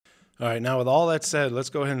All right, now with all that said, let's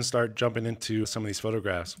go ahead and start jumping into some of these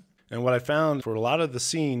photographs. And what I found for a lot of the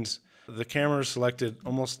scenes, the camera selected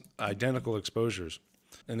almost identical exposures.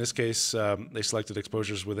 In this case, they selected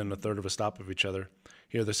exposures within a third of a stop of each other.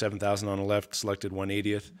 Here, the 7000 on the left selected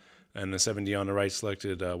 1/80th, and the 7D on the right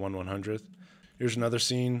selected 1/100th. Here's another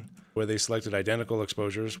scene where they selected identical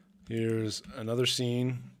exposures. Here's another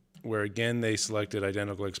scene where again they selected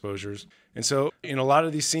identical exposures. And so in a lot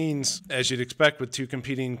of these scenes, as you'd expect with two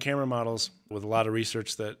competing camera models, with a lot of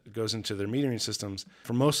research that goes into their metering systems,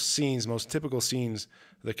 for most scenes, most typical scenes,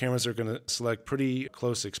 the cameras are going to select pretty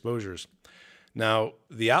close exposures. Now,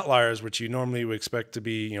 the outliers, which you normally would expect to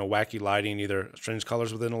be, wacky lighting, either strange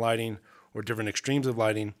colors within the lighting or different extremes of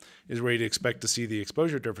lighting, is where you'd expect to see the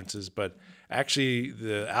exposure differences. But actually,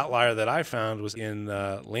 the outlier that I found was in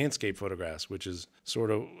landscape photographs, which is sort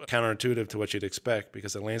of counterintuitive to what you'd expect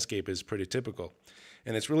because the landscape is pretty typical.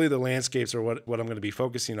 And it's really the landscapes are what I'm going to be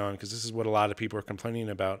focusing on, because this is what a lot of people are complaining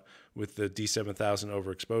about with the D7000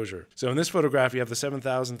 overexposure. So in this photograph, you have the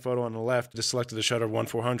 7000 photo on the left, just selected a shutter of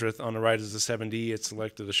 1/400th. On the right is the 7D, it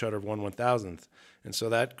selected a shutter of 1/1000th. And so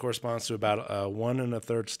that corresponds to about a 1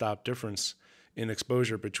 1/3 stop difference in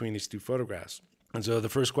exposure between these two photographs. And so the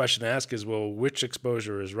first question to ask is, well, which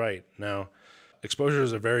exposure is right? Now, exposure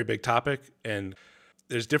is a very big topic, and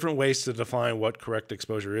there's different ways to define what correct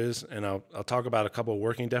exposure is, and I'll talk about a couple of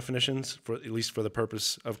working definitions, for at least for the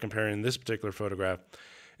purpose of comparing this particular photograph.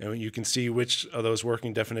 And you can see which of those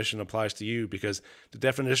working definition applies to you, because the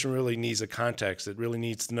definition really needs a context. It really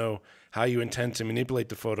needs to know how you intend to manipulate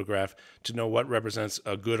the photograph to know what represents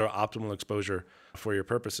a good or optimal exposure for your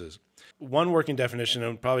purposes. One working definition,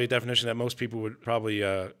 and probably a definition that most people would probably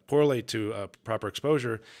correlate to proper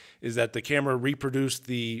exposure, is that the camera reproduced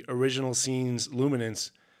the original scene's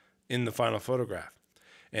luminance in the final photograph.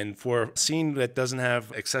 And for a scene that doesn't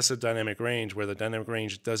have excessive dynamic range, where the dynamic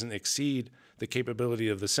range doesn't exceed the capability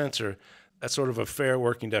of the sensor, that's sort of a fair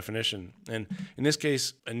working definition. And in this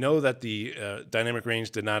case, I know that the dynamic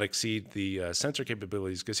range did not exceed the sensor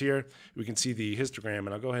capabilities, because here we can see the histogram, and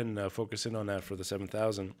I'll go ahead and focus in on that for the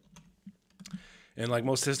 7000. And like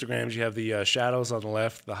most histograms, you have the shadows on the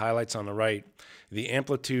left, the highlights on the right. The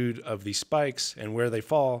amplitude of the spikes and where they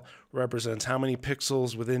fall represents how many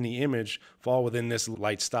pixels within the image fall within this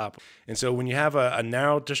light stop. And so when you have a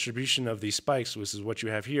narrow distribution of these spikes, which is what you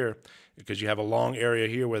have here, because you have a long area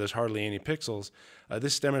here where there's hardly any pixels,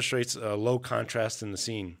 this demonstrates a low contrast in the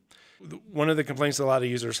scene. One of the complaints a lot of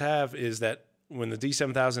users have is that when the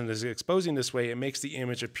D7000 is exposing this way, it makes the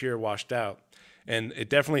image appear washed out. And it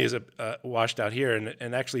definitely is washed out here.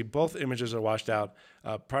 And actually, both images are washed out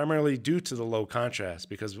primarily due to the low contrast,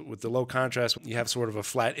 because with the low contrast, you have sort of a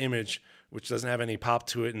flat image, which doesn't have any pop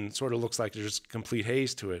to it and sort of looks like there's complete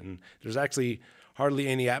haze to it. And there's actually hardly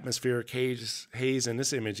any atmospheric haze in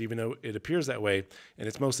this image, even though it appears that way. And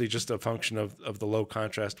it's mostly just a function of the low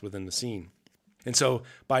contrast within the scene. And so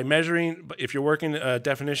by measuring, if you're working a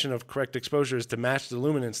definition of correct exposures to match the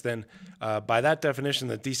luminance, then by that definition,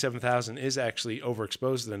 the D7000 is actually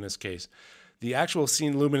overexposed in this case. The actual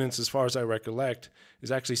scene luminance, as far as I recollect,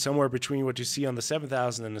 is actually somewhere between what you see on the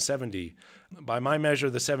 7000 and the 7D. By my measure,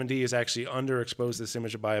 the 7D is actually underexposed this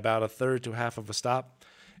image by about 1/3 to 1/2 of a stop.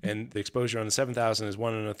 And the exposure on the 7000 is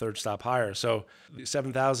 1 1/3 stop higher. So the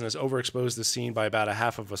 7000 has overexposed the scene by about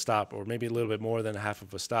 1/2 of a stop, or maybe a little bit more than 1/2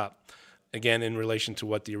 of a stop, again, in relation to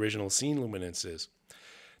what the original scene luminance is.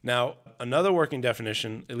 Now, another working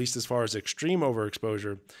definition, at least as far as extreme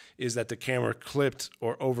overexposure, is that the camera clipped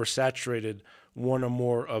or oversaturated one or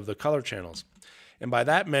more of the color channels. And by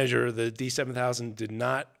that measure, the D7000 did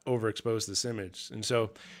not overexpose this image. And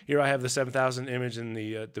so here I have the 7000 image in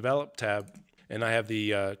the Develop tab, and I have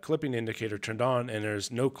the clipping indicator turned on, and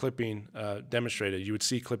there's no clipping demonstrated. You would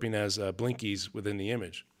see clipping as blinkies within the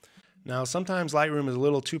image. Now, sometimes Lightroom is a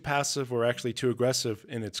little too passive or actually too aggressive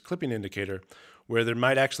in its clipping indicator, where there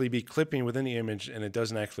might actually be clipping within the image and it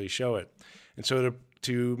doesn't actually show it. And so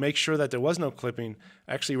to make sure that there was no clipping,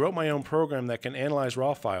 I actually wrote my own program that can analyze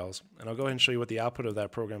raw files. And I'll go ahead and show you what the output of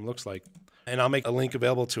that program looks like. And I'll make a link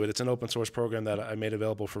available to it. It's an open source program that I made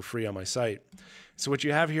available for free on my site. So what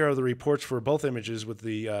you have here are the reports for both images, with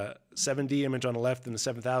the 7D image on the left and the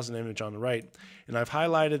 7000 image on the right. And I've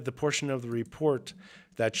highlighted the portion of the report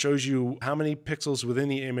that shows you how many pixels within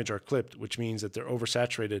the image are clipped, which means that they're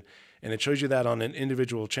oversaturated. And it shows you that on an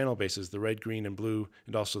individual channel basis, the red, green, and blue,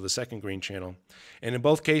 and also the second green channel. And in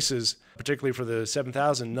both cases, particularly for the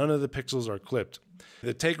 7000, none of the pixels are clipped.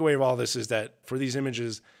 The takeaway of all this is that for these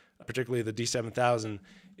images, particularly the D7000,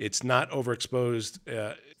 it's not overexposed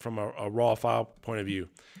from a raw file point of view.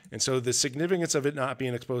 And so the significance of it not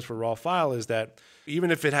being exposed for raw file is that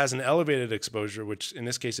even if it has an elevated exposure, which in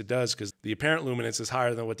this case it does because the apparent luminance is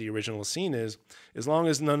higher than what the original scene is, as long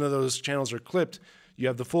as none of those channels are clipped, you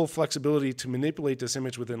have the full flexibility to manipulate this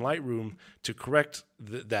image within Lightroom to correct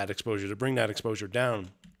that exposure, to bring that exposure down.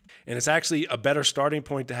 And it's actually a better starting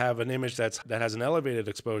point to have an image that has an elevated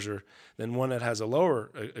exposure than one that has a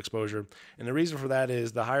lower exposure. And the reason for that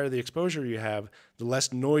is the higher the exposure you have, the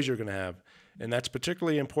less noise you're going to have. And that's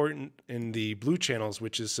particularly important in the blue channels,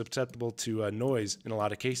 which is susceptible to noise in a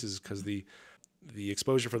lot of cases because the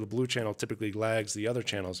exposure for the blue channel typically lags the other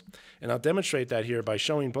channels. And I'll demonstrate that here by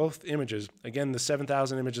showing both images. Again, the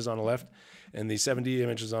 7000 images on the left and the 7D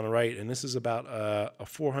images on the right. And this is about a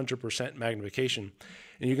 400% magnification.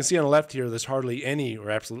 And you can see on the left here, there's hardly any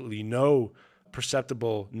or absolutely no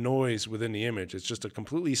perceptible noise within the image. It's just a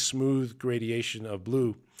completely smooth gradation of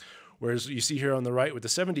blue. Whereas you see here on the right with the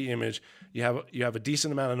 7D image, you have a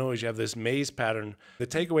decent amount of noise. You have this maze pattern. The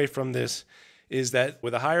takeaway from this is that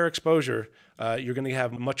with a higher exposure, you're going to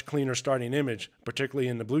have a much cleaner starting image, particularly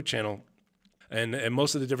in the blue channel. And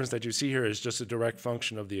most of the difference that you see here is just a direct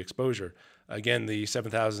function of the exposure. Again, the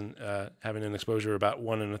 7000 having an exposure about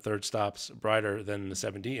 1 1/3 stops brighter than the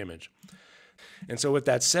 7D image. And so with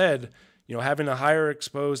that said, having a higher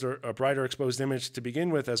exposed or a brighter exposed image to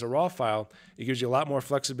begin with as a raw file, it gives you a lot more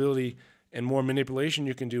flexibility and more manipulation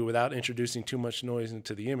you can do without introducing too much noise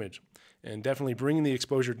into the image. And definitely bringing the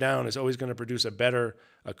exposure down is always going to produce a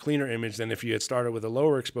cleaner image than if you had started with a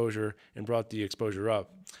lower exposure and brought the exposure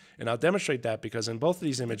up. And I'll demonstrate that because in both of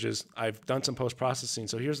these images, I've done some post-processing.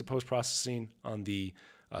 So here's the post-processing on the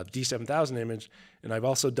D7000 image, and I've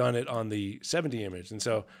also done it on the 7D image. And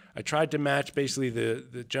so I tried to match basically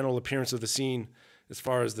the general appearance of the scene as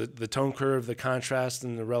far as the tone curve, the contrast,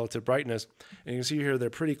 and the relative brightness. And you can see here they're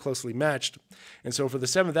pretty closely matched. And so for the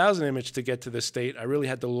 7000 image to get to this state, I really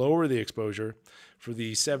had to lower the exposure. For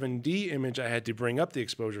the 7D image, I had to bring up the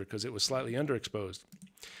exposure because it was slightly underexposed.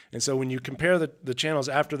 And so when you compare the channels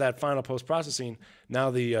after that final post-processing, now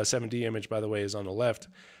the 7D image, by the way, is on the left,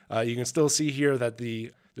 you can still see here that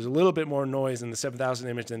there's a little bit more noise in the 7000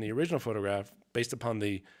 image than the original photograph based upon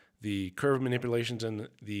the curve manipulations and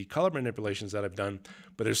the color manipulations that I've done,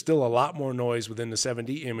 but there's still a lot more noise within the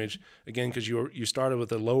 7D image, again, because you started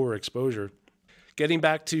with a lower exposure. Getting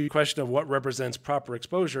back to the question of what represents proper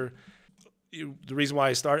exposure, the reason why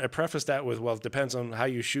I prefaced that with, well, it depends on how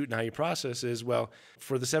you shoot and how you process is, well,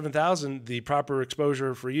 for the 7000, the proper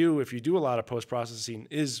exposure for you, if you do a lot of post-processing,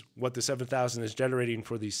 is what the 7000 is generating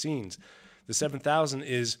for these scenes. The 7000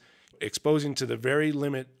 is exposing to the very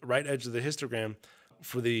limit right edge of the histogram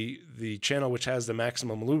for the channel which has the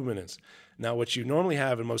maximum luminance. Now, what you normally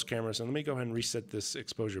have in most cameras, and let me go ahead and reset this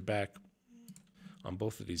exposure back on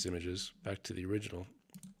both of these images, back to the original.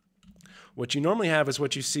 What you normally have is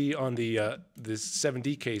what you see on the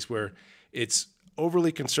 7D case, where it's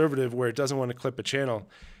overly conservative, where it doesn't want to clip a channel,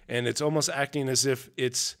 and it's almost acting as if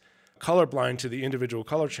it's colorblind to the individual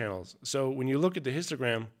color channels. So when you look at the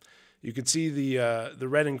histogram, you can see the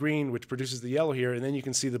red and green, which produces the yellow here, and then you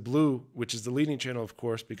can see the blue, which is the leading channel, of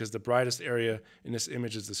course, because the brightest area in this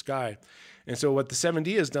image is the sky. And so what the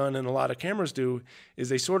 7D has done, and a lot of cameras do, is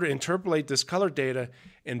they sort of interpolate this color data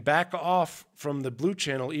and back off from the blue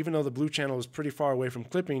channel, even though the blue channel is pretty far away from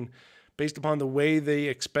clipping, based upon the way they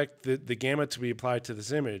expect the gamma to be applied to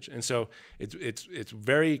this image. And so it's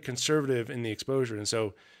very conservative in the exposure. And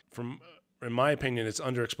so in my opinion, it's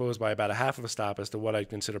underexposed by about 1/2 of a stop as to what I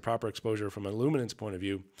consider proper exposure from a luminance point of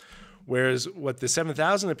view. Whereas what the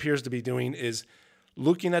 7000 appears to be doing is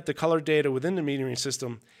looking at the color data within the metering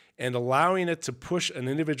system and allowing it to push an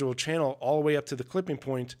individual channel all the way up to the clipping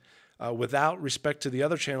point without respect to the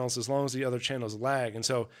other channels, as long as the other channels lag. And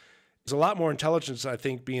so there's a lot more intelligence, I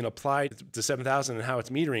think, being applied to 7000 and how it's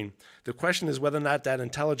metering. The question is whether or not that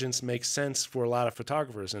intelligence makes sense for a lot of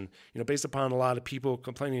photographers. And based upon a lot of people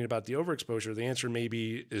complaining about the overexposure, the answer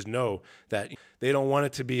maybe is no, that they don't want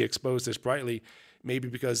it to be exposed this brightly, maybe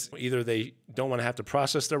because either they don't want to have to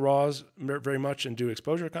process their RAWs very much and do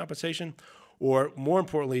exposure compensation, or more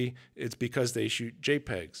importantly, it's because they shoot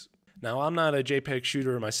JPEGs. Now, I'm not a JPEG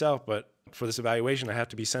shooter myself, but for this evaluation, I have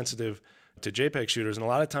to be sensitive to JPEG shooters, and a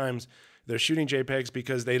lot of times they're shooting JPEGs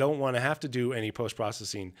because they don't want to have to do any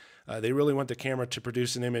post-processing. They really want the camera to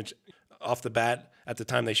produce an image off the bat at the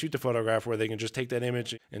time they shoot the photograph, where they can just take that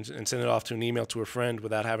image and send it off to an email to a friend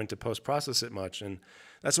without having to post-process it much. And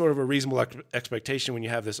that's sort of a reasonable expectation when you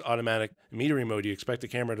have this automatic metering mode. You expect the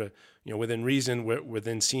camera to, within reason,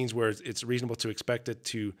 within scenes where it's reasonable to expect it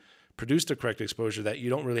to produce the correct exposure, that you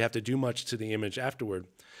don't really have to do much to the image afterward.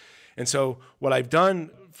 And so what I've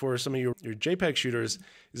done for some of your JPEG shooters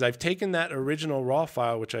is I've taken that original RAW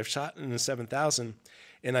file, which I've shot in the 7000,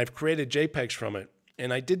 and I've created JPEGs from it.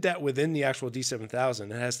 And I did that within the actual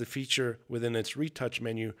D7000. It has the feature within its retouch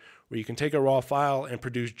menu where you can take a raw file and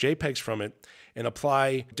produce JPEGs from it and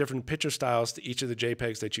apply different picture styles to each of the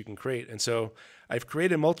JPEGs that you can create. And so I've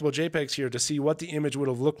created multiple JPEGs here to see what the image would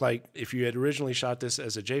have looked like if you had originally shot this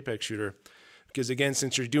as a JPEG shooter. Because again,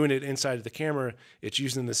 since you're doing it inside of the camera, it's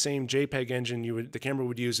using the same JPEG engine the camera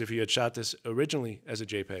would use if you had shot this originally as a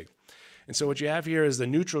JPEG. And so what you have here is the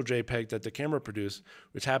neutral JPEG that the camera produced,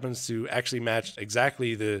 which happens to actually match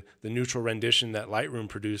exactly the neutral rendition that Lightroom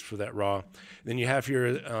produced for that RAW. Then you have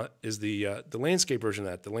here is the landscape version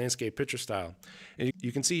of that, the landscape picture style. And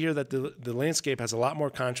you can see here that the landscape has a lot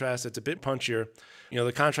more contrast. It's a bit punchier. You know,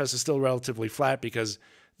 the contrast is still relatively flat because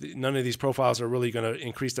none of these profiles are really going to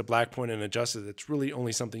increase the black point and adjust it. It's really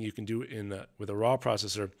only something you can do with a RAW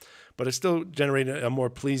processor, but it's still generating a more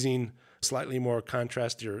pleasing, slightly more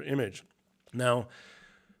contrastier image. Now,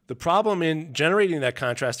 the problem in generating that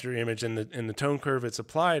contrastier image and the tone curve it's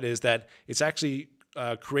applied is that it's actually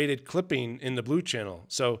created clipping in the blue channel.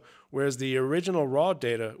 So whereas the original raw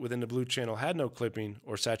data within the blue channel had no clipping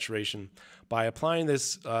or saturation, by applying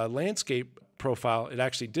this landscape profile, it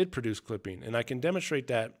actually did produce clipping. And I can demonstrate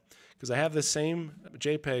that because I have the same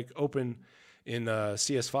JPEG open in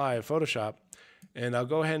CS5 Photoshop. And I'll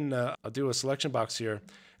go ahead and I'll do a selection box here.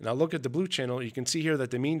 And I'll look at the blue channel. You can see here that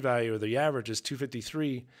the mean value or the average is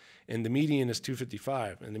 253 and the median is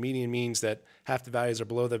 255. And the median means that half the values are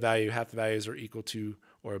below the value, half the values are equal to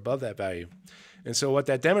or above that value. And so what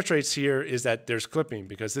that demonstrates here is that there's clipping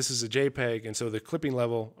because this is a JPEG, and so the clipping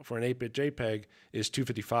level for an 8-bit JPEG is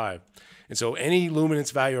 255. And so any luminance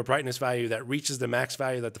value or brightness value that reaches the max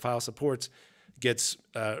value that the file supports gets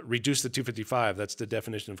reduced to 255. That's the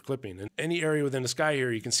definition of clipping. And any area within the sky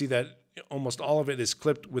here, you can see that almost all of it is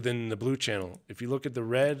clipped within the blue channel. If you look at the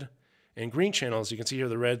red and green channels, you can see here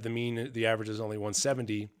the red, the average is only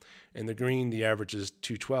 170, and the green, the average is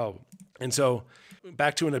 212. And so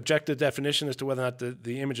back to an objective definition as to whether or not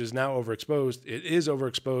the image is now overexposed, it is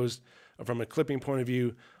overexposed from a clipping point of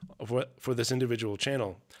view for this individual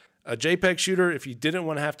channel. A JPEG shooter, if you didn't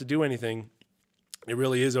want to have to do anything, it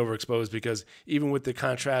really is overexposed because even with the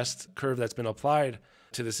contrast curve that's been applied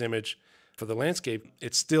to this image for the landscape,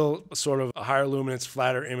 it's still sort of a higher luminance,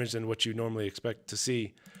 flatter image than what you normally expect to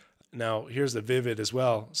see. Now, here's the vivid as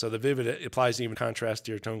well. So the vivid applies even contrast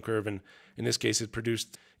to your tone curve, and in this case, it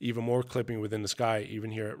produced even more clipping within the sky,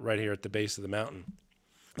 even here, right here at the base of the mountain.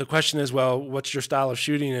 The question is, well, what's your style of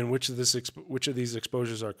shooting and which of these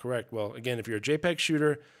exposures are correct? Well, again, if you're a JPEG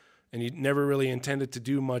shooter, and you never really intended to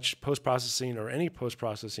do much post-processing or any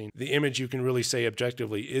post-processing, the image you can really say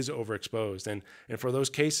objectively is overexposed. And for those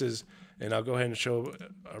cases, and I'll go ahead and show,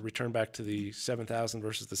 return back to the 7000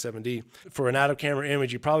 versus the 7D. For an out-of-camera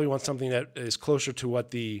image, you probably want something that is closer to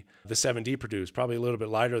what the 7D produced, probably a little bit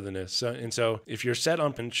lighter than this. So if you're set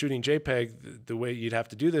on shooting JPEG, the way you'd have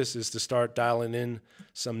to do this is to start dialing in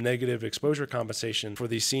some negative exposure compensation for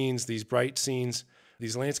these scenes, these bright scenes,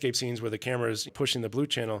 these landscape scenes where the camera is pushing the blue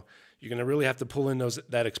channel. You're going to really have to pull in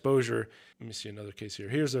that exposure. Let me see another case here.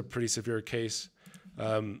 Here's a pretty severe case.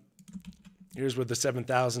 Here's with the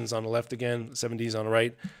 7000s on the left again, 7Ds on the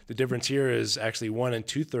right. The difference here is actually 1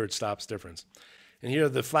 2/3 stops difference. And here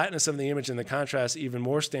the flatness of the image and the contrast even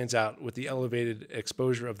more stands out with the elevated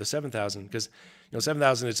exposure of the 7000 because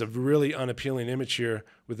 7000 is a really unappealing image here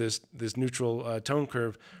with this neutral tone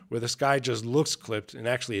curve where the sky just looks clipped, and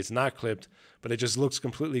actually it's not clipped, but it just looks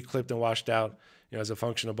completely clipped and washed out as a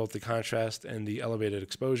function of both the contrast and the elevated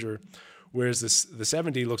exposure. Whereas the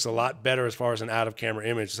 7D looks a lot better as far as an out-of-camera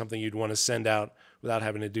image, something you'd want to send out without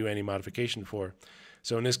having to do any modification for.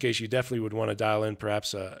 So in this case, you definitely would want to dial in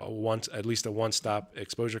perhaps at least a one-stop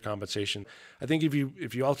exposure compensation. I think if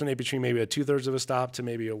you alternate between maybe a 2/3 of a stop to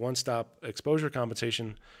maybe a one-stop exposure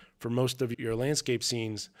compensation for most of your landscape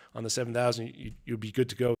scenes on the 7000, you'd be good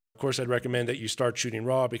to go. Of course, I'd recommend that you start shooting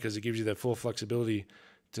RAW because it gives you that full flexibility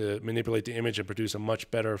to manipulate the image and produce a much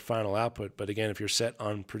better final output. But again, if you're set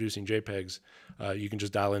on producing JPEGs, you can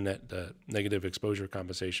just dial in that negative exposure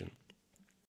compensation.